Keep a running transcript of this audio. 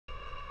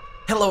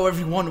Hello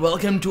everyone,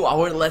 welcome to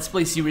our Let's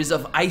Play series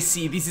of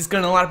ICY. This is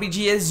Colonel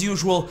RPG as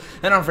usual,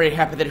 and I'm very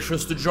happy that you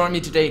chose to join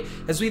me today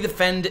as we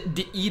defend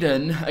the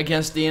Eden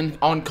against the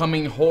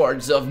oncoming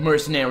hordes of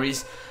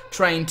mercenaries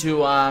trying to,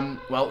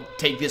 well,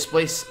 take this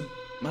place.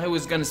 I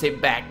was gonna say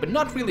back, but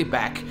not really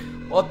back.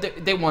 Well,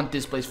 they want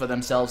this place for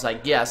themselves, I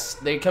guess.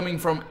 They're coming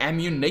from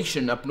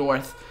ammunition up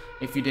north,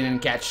 if you didn't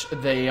catch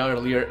the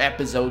earlier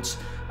episodes.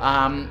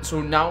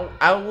 So now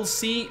I will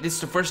see, this is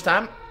the first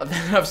time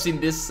that I've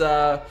seen this,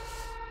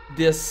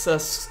 this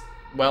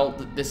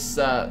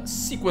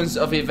sequence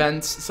of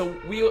events, so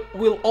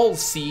we'll all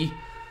see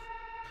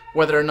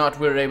whether or not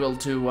we're able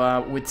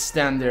to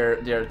withstand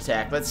their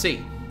attack. Let's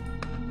see.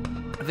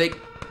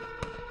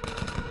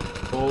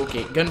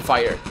 Okay,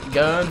 gunfire.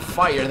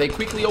 They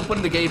quickly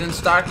open the gate and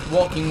start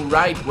walking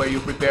right where you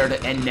prepared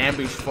an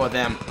ambush for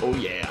them. Oh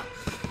yeah.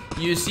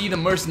 You see the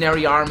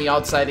mercenary army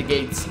outside the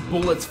gates.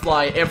 Bullets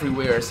fly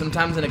everywhere.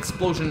 Sometimes an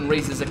explosion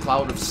raises a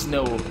cloud of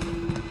snow.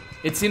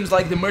 It seems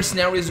like the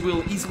mercenaries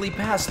will easily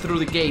pass through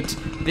the gate.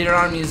 Their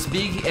army is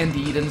big and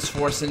the Eden's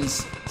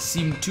forces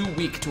seem too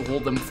weak to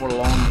hold them for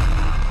long.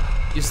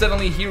 You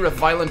suddenly hear a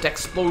violent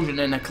explosion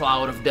and a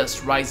cloud of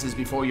dust rises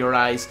before your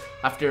eyes.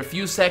 After a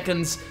few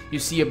seconds, you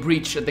see a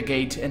breach at the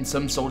gate and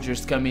some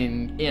soldiers come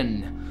in.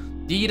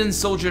 The Eden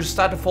soldiers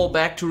start to fall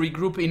back to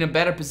regroup in a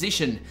better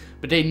position,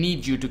 but they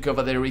need you to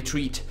cover their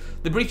retreat.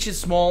 The breach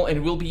is small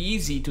and will be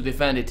easy to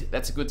defend it.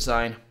 That's a good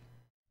sign.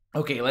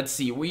 Okay, let's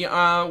see. We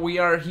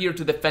are here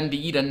to defend the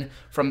Eden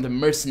from the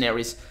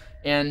mercenaries,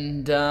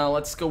 and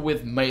let's go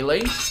with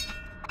melee.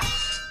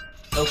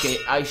 Okay,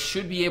 I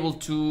should be able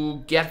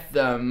to get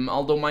them,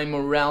 although my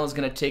morale is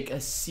gonna take a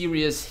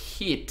serious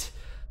hit.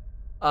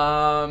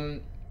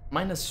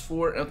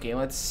 -4. Okay,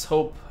 let's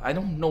hope. I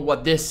don't know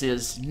what this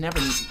is.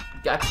 Never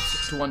got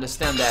to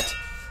understand that.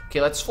 Okay,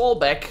 let's fall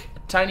back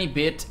a tiny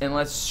bit and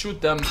let's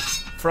shoot them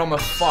from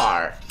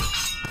afar.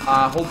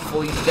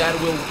 Hopefully that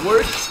will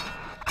work.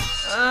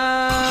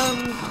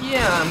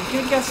 Yeah, I'm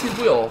gonna guess it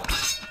will.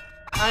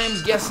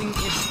 I'm guessing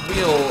it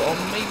will, or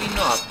maybe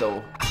not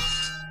though.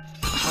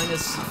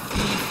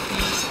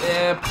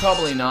 -50,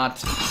 probably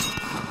not.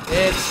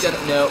 It's gonna,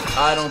 no,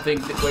 I don't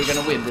think that we're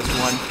gonna win this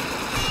one.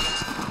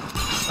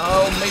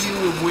 Oh, maybe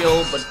we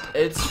will, but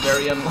it's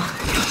very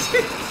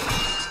unlikely.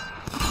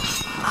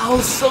 Oh,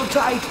 so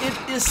tight, it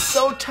is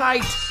so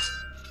tight.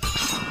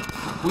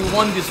 We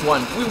won this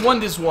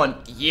one,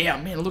 Yeah,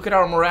 man, look at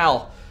our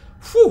morale.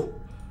 Whew.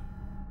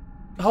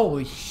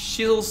 Holy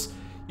shields,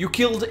 you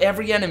killed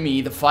every enemy.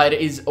 The fight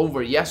is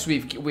over. Yes,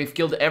 we've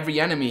killed every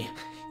enemy.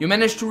 You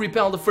managed to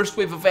repel the first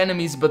wave of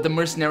enemies, but the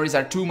mercenaries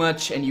are too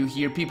much and you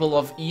hear people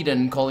of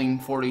Eden calling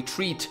for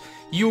retreat.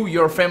 You,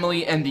 your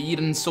family, and the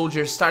Eden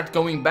soldiers start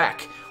going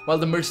back, while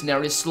the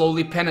mercenaries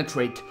slowly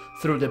penetrate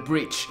through the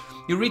breach.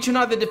 You reach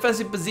another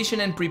defensive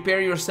position and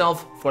prepare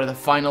yourself for the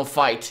final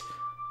fight.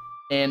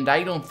 And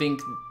I don't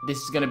think this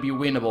is gonna be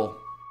winnable.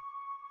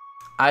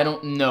 I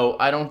don't know.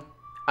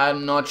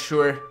 I'm not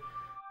sure.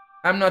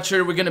 I'm not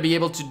sure we're gonna be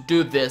able to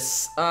do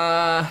this.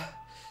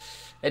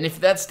 And if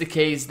that's the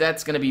case,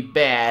 that's gonna be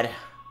bad.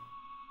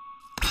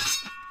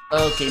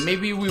 Okay,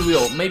 maybe we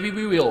will.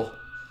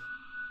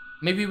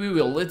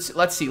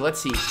 Let's see.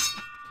 Let's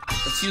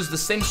use the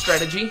same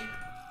strategy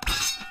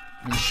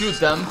and shoot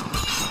them.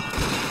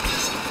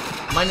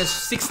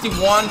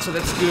 -61, so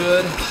that's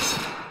good.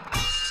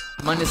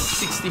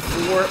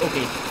 -64.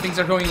 Okay, things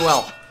are going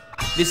well.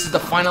 This is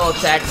the final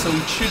attack, so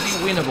it should be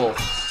winnable.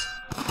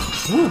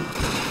 Woo.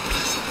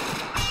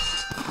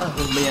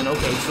 Oh man,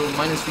 okay, so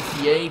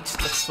 -58,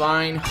 that's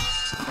fine.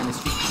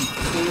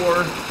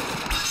 -54.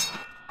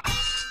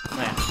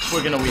 Yeah,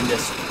 we're gonna win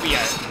this. We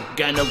are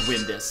gonna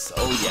win this.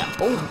 Oh yeah.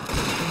 Oh,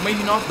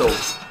 maybe not though.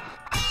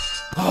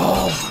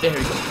 Oh, there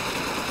we go.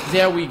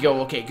 There we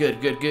go. Okay, good.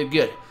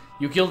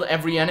 You killed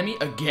every enemy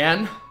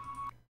again.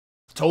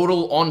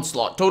 Total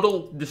onslaught,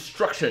 total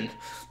destruction.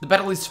 The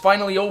battle is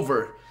finally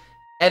over.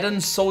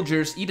 Eden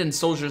soldiers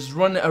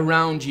run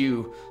around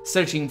you,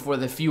 searching for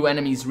the few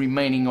enemies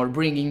remaining or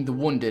bringing the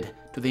wounded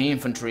to the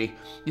infantry.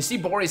 You see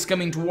Boris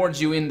coming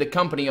towards you in the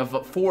company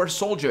of 4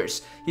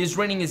 soldiers. He's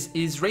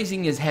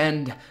raising his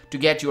hand to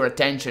get your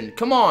attention.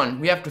 Come on,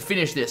 we have to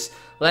finish this.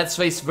 Let's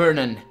face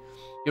Vernon.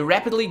 You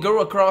rapidly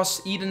go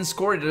across Eden's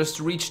corridors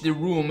to reach the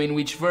room in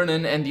which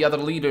Vernon and the other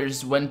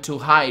leaders went to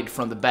hide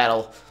from the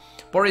battle.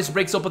 Boris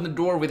breaks open the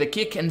door with a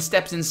kick and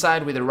steps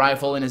inside with a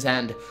rifle in his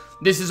hand.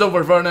 This is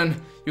over,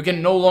 Vernon. You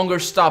can no longer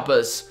stop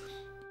us.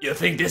 You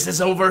think this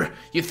is over?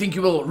 You think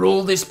you will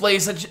rule this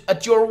place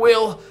at your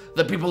will?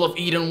 The people of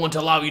Eden won't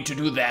allow you to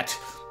do that.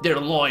 They're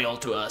loyal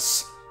to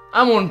us.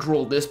 I won't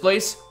rule this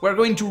place. We're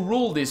going to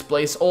rule this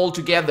place all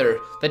together.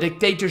 The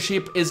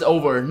dictatorship is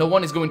over. No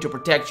one is going to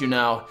protect you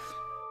now.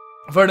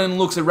 Vernon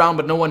looks around,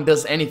 but no one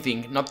does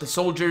anything. Not the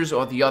soldiers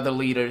or the other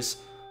leaders.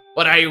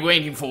 What are you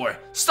waiting for?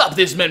 Stop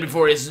this man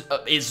before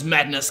his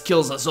madness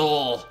kills us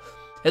all.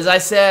 As I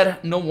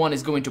said, no one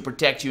is going to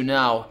protect you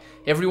now.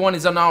 Everyone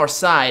is on our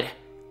side.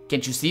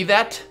 Can't you see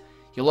that?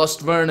 You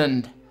lost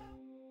Vernon.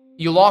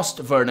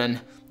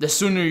 The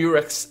sooner you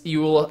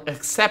will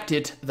accept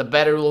it, the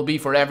better it will be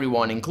for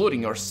everyone,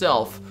 including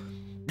yourself.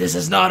 This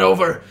is not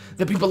over.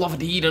 The people of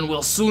the Eden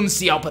will soon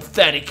see how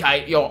pathetic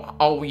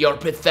your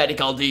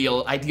pathetic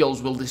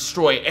ideals will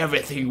destroy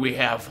everything we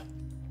have.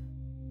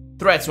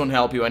 Threats won't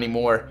help you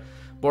anymore.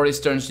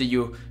 Boris turns to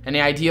you. Any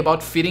idea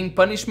about fitting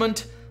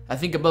punishment? I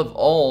think you above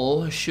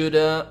all should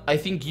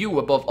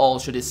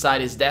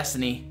decide his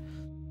destiny.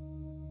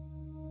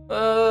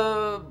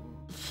 I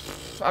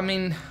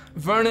mean,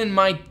 Vernon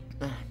might.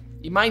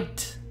 I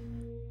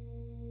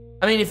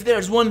mean, if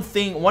there's one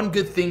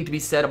good thing to be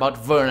said about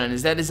Vernon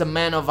is that he's a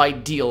man of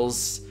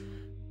ideals.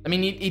 I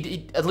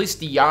mean, at least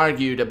he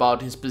argued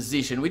about his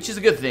position, which is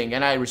a good thing,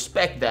 and I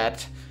respect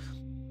that.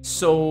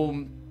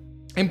 So,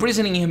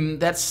 imprisoning him,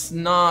 that's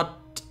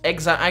not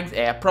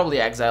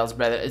probably exile's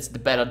better. It's the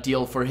better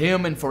deal for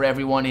him and for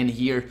everyone in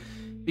here,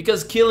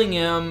 because killing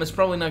him is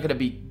probably not gonna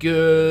be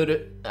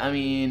good. I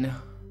mean,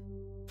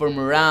 for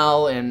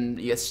morale and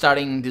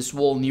starting this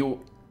whole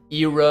new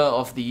era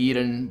of the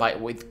Eden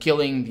with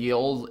killing the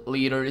old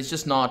leader is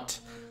just not.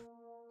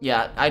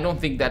 Yeah, I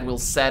don't think that will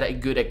set a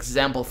good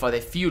example for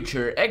the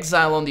future.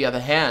 Exile, on the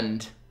other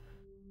hand,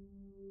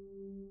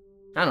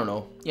 I don't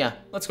know. Yeah,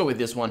 let's go with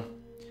this one.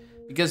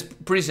 Because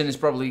prison is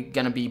probably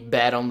gonna be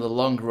bad on the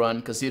long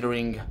run,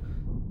 considering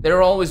there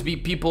will always be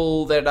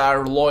people that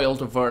are loyal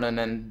to Vernon,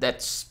 and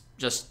that's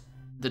just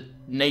the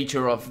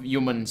nature of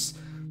humans.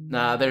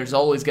 There's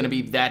always gonna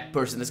be that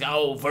person that's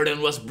oh, Vernon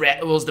was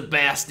the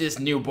best, this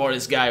new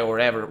Boris guy, or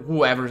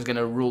whoever is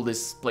gonna rule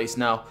this place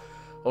now,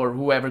 or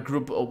whatever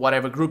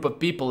group of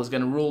people is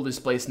gonna rule this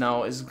place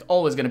now is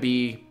always gonna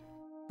be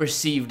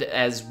perceived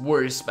as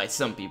worse by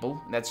some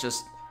people. That's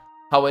just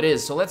how it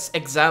is. So let's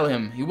exile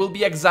him. He will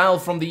be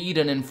exiled from the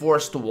Eden and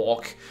forced to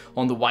walk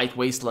on the white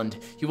wasteland.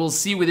 He will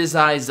see with his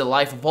eyes the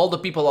life of all the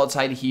people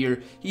outside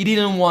here. He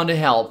didn't want to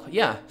help.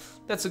 Yeah,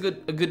 that's a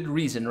good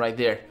reason right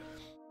there.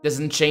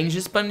 Doesn't change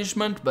his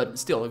punishment, but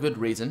still a good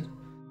reason.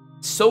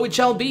 So it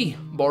shall be.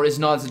 Boris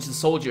nods at the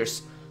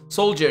soldiers.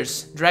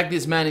 Soldiers, drag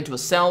this man into a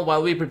cell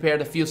while we prepare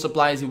the few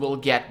supplies he will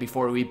get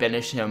before we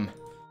banish him.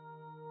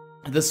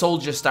 The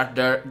soldiers start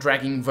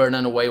dragging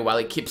Vernon away while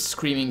he keeps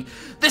screaming,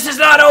 "This is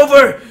not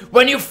over!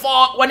 When you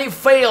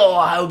fail,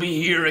 I'll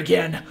be here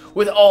again,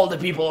 with all the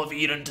people of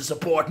Eden to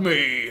support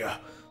me."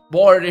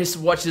 Boris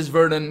watches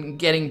Vernon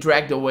getting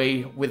dragged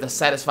away with a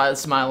satisfied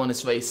smile on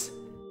his face.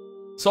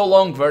 "So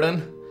long,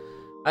 Vernon.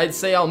 I'd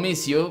say I'll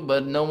miss you,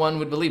 but no one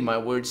would believe my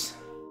words."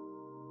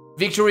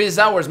 "Victory is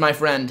ours, my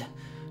friend.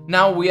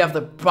 Now we have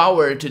the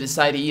power to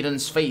decide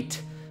Eden's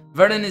fate.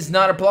 Vernon is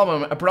not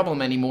a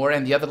problem anymore,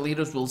 and the other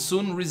leaders will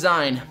soon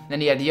resign.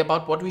 Any idea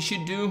about what we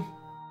should do?"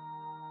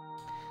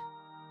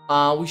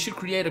 We should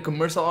create a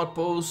commercial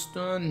outpost.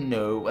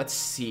 No, let's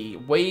see.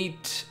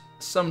 Wait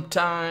some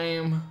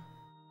time.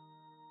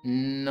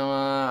 No,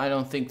 I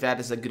don't think that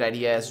is a good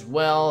idea as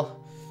well.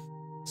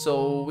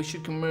 So we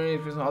should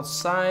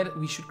outside.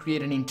 We should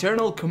create an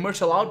internal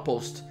commercial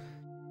outpost.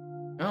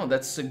 Oh,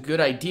 that's a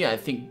good idea. I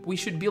think we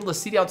should build a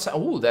city outside.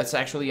 Oh, that's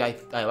actually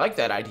I like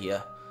that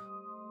idea.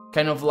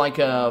 Kind of like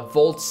a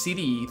Vault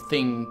City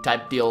thing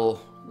type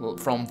deal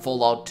from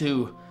Fallout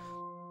 2.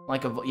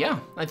 Yeah,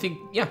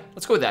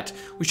 let's go with that.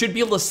 We should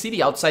build a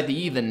city outside the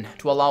Eden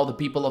to allow the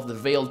people of the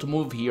Vale to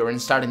move here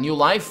and start a new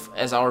life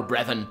as our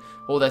brethren.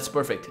 Oh, that's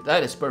perfect.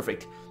 That is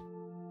perfect.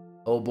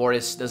 Oh,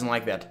 Boris doesn't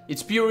like that.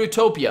 It's pure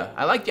utopia.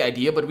 I like the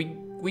idea, but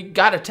we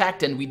got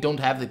attacked and we don't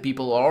have the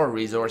people or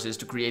resources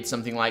to create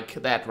something like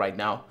that right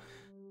now.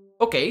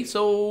 Okay,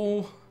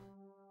 so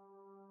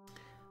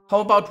how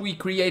about we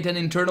create an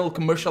internal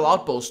commercial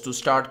outpost to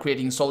start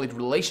creating solid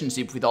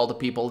relationship with all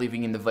the people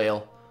living in the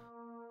Vale?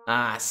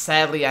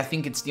 Sadly, I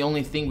think it's the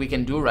only thing we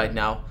can do right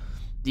now.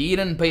 The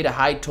Eden paid a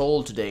high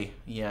toll today.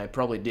 Yeah, I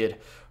probably did.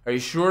 Are you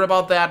sure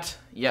about that?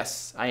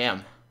 Yes, I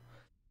am.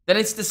 Then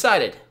it's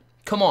decided.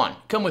 Come on,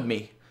 come with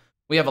me.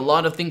 We have a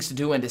lot of things to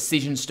do and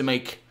decisions to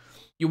make.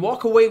 You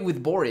walk away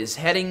with Boris,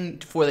 heading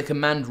for the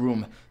command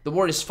room. The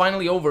war is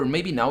finally over.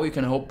 Maybe now you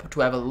can hope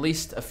to have at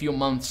least a few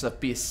months of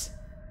peace.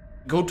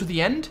 Go to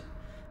the end?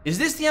 Is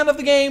this the end of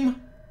the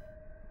game?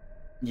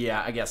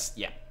 Yeah, I guess,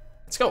 yeah.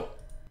 Let's go.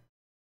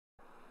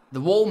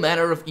 The whole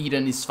matter of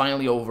Eden is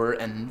finally over,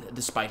 and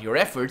despite your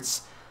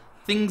efforts,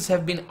 things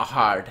have been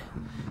hard.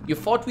 You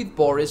fought with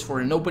Boris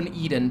for an open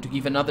Eden to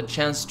give another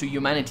chance to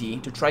humanity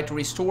to try to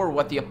restore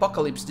what the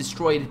apocalypse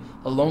destroyed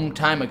a long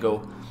time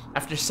ago.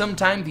 After some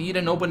time, the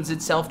Eden opens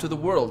itself to the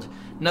world.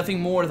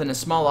 Nothing more than a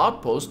small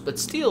outpost, but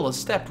still a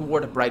step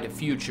toward a brighter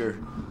future.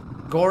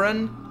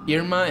 Goran,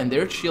 Irma, and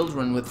their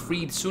children were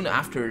freed soon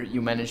after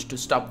you managed to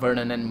stop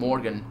Vernon and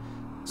Morgan.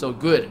 So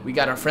good, we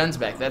got our friends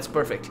back, that's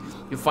perfect.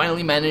 You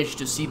finally managed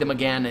to see them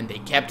again, and they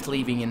kept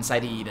living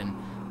inside Eden,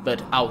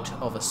 but out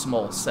of a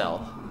small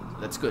cell.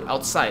 That's good,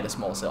 outside a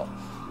small cell.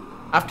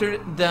 After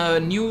the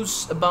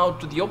news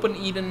about the open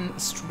Eden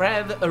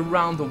spread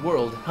around the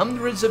world,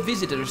 hundreds of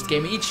visitors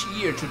came each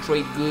year to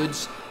trade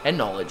goods and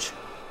knowledge.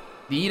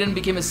 The Eden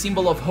became a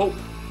symbol of hope,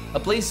 a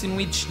place in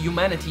which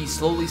humanity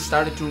slowly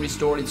started to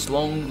restore its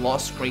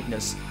long-lost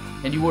greatness,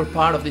 and you were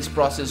part of this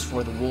process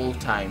for the whole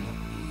time.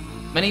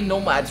 Many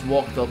nomads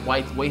walk the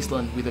white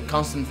wasteland with a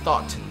constant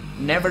thought,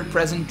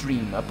 never-present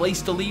dream, a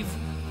place to live,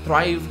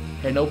 thrive,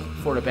 and hope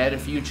for a better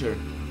future.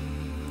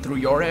 Through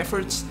your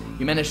efforts,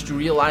 you managed to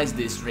realize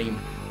this dream,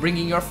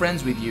 bringing your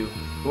friends with you,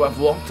 who have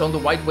walked on the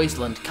white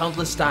wasteland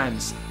countless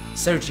times,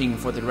 searching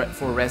for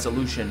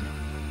resolution.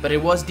 But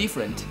it was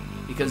different,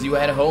 because you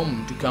had a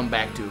home to come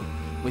back to,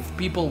 with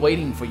people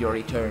waiting for your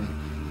return.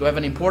 You have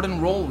an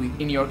important role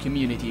in your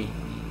community.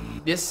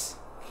 This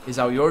is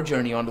how your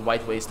journey on the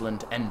white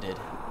wasteland ended.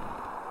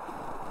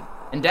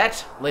 And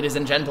that, ladies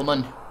and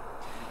gentlemen,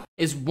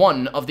 is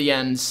one of the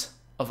ends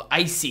of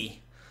ICY.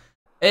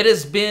 It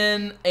has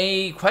been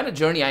quite a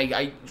journey.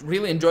 I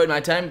really enjoyed my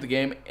time with the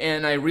game,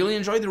 and I really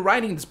enjoyed the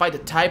writing despite the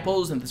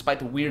typos and despite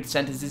the weird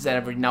sentences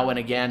every now and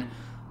again.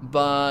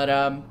 But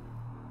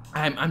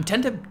I'm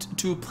tempted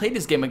to play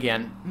this game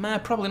again.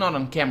 Probably not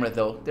on camera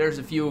though. There's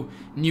a few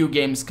new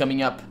games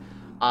coming up.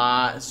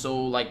 So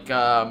like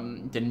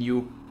the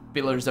new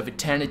Pillars of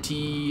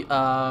Eternity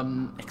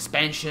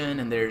expansion,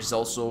 and there's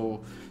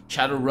also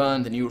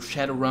Shadowrun, the new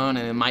Shadowrun, and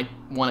I might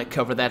want to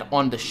cover that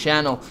on the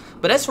channel.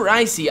 But as for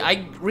ICY,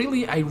 I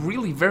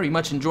really very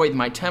much enjoyed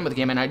my time with the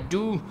game, and I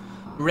do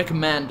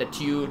recommend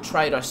that you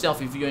try it yourself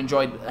if you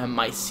enjoyed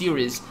my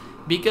series,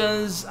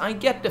 because I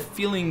get the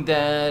feeling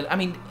that, I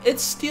mean,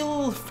 it's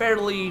still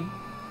fairly,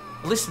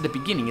 at least at the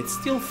beginning, it's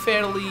still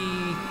fairly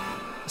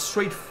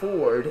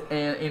straightforward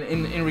and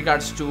in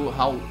regards to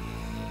how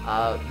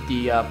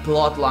the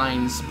plot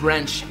lines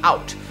branch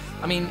out.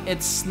 I mean,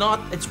 it's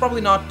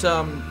probably not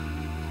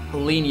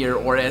linear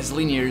or as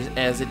linear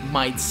as it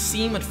might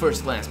seem at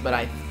first glance, but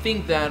I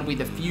think that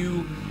with a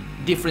few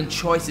different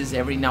choices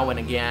every now and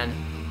again,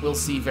 we'll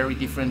see very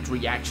different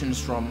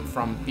reactions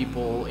from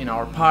people in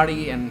our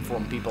party and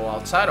from people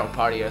outside our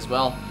party as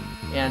well.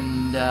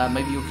 And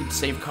maybe you could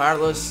save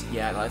Carlos.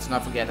 Yeah, let's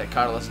not forget that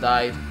Carlos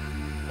died,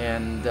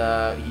 and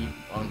he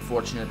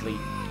unfortunately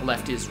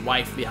left his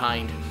wife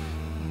behind.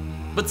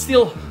 But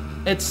still,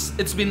 it's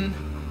been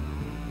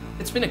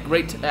a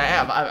great.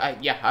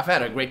 I've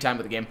had a great time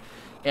with the game.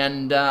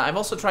 And I've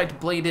also tried to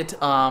play it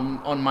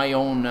on my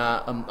own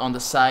on the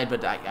side,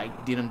 but I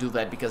didn't do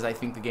that because I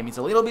think the game is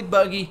a little bit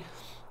buggy,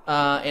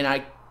 and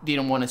I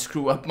didn't want to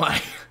screw up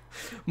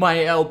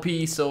my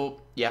LP.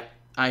 So yeah,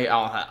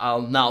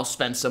 I'll now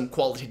spend some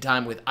quality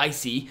time with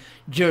ICY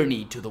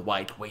Journey to the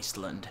White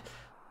Wasteland.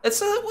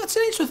 It's an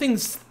interesting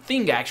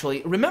thing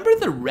actually. Remember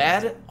the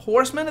Red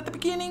Horseman at the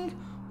beginning?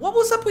 What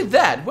was up with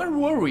that? Where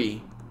were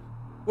we?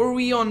 Were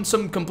we on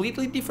some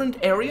completely different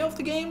area of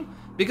the game?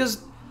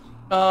 Because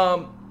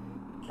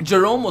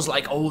Jerome was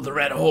like, oh, the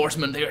Red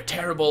Horsemen, they're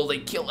terrible, they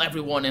kill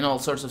everyone and all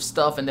sorts of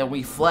stuff, and then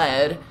we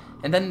fled,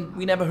 and then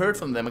we never heard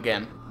from them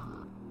again.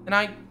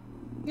 And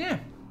yeah,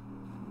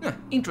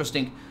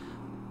 interesting.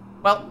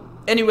 Well,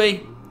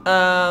 anyway,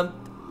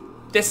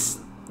 this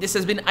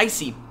has been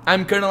ICY.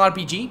 I'm Colonel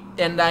RPG,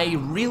 and I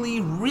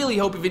really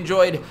hope you've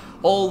enjoyed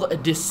all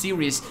this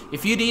series.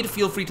 If you did,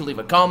 feel free to leave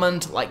a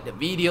comment, like the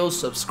video,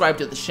 subscribe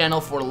to the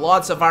channel for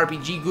lots of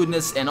RPG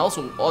goodness, and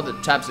also other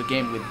types of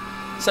game with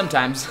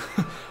sometimes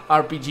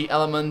RPG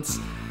elements.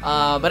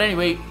 But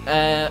anyway,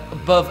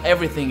 above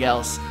everything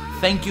else,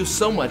 thank you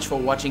so much for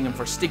watching and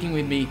for sticking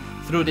with me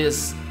through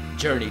this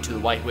journey to the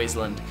White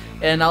Wasteland.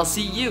 And I'll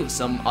see you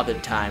some other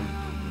time.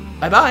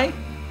 Bye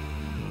bye!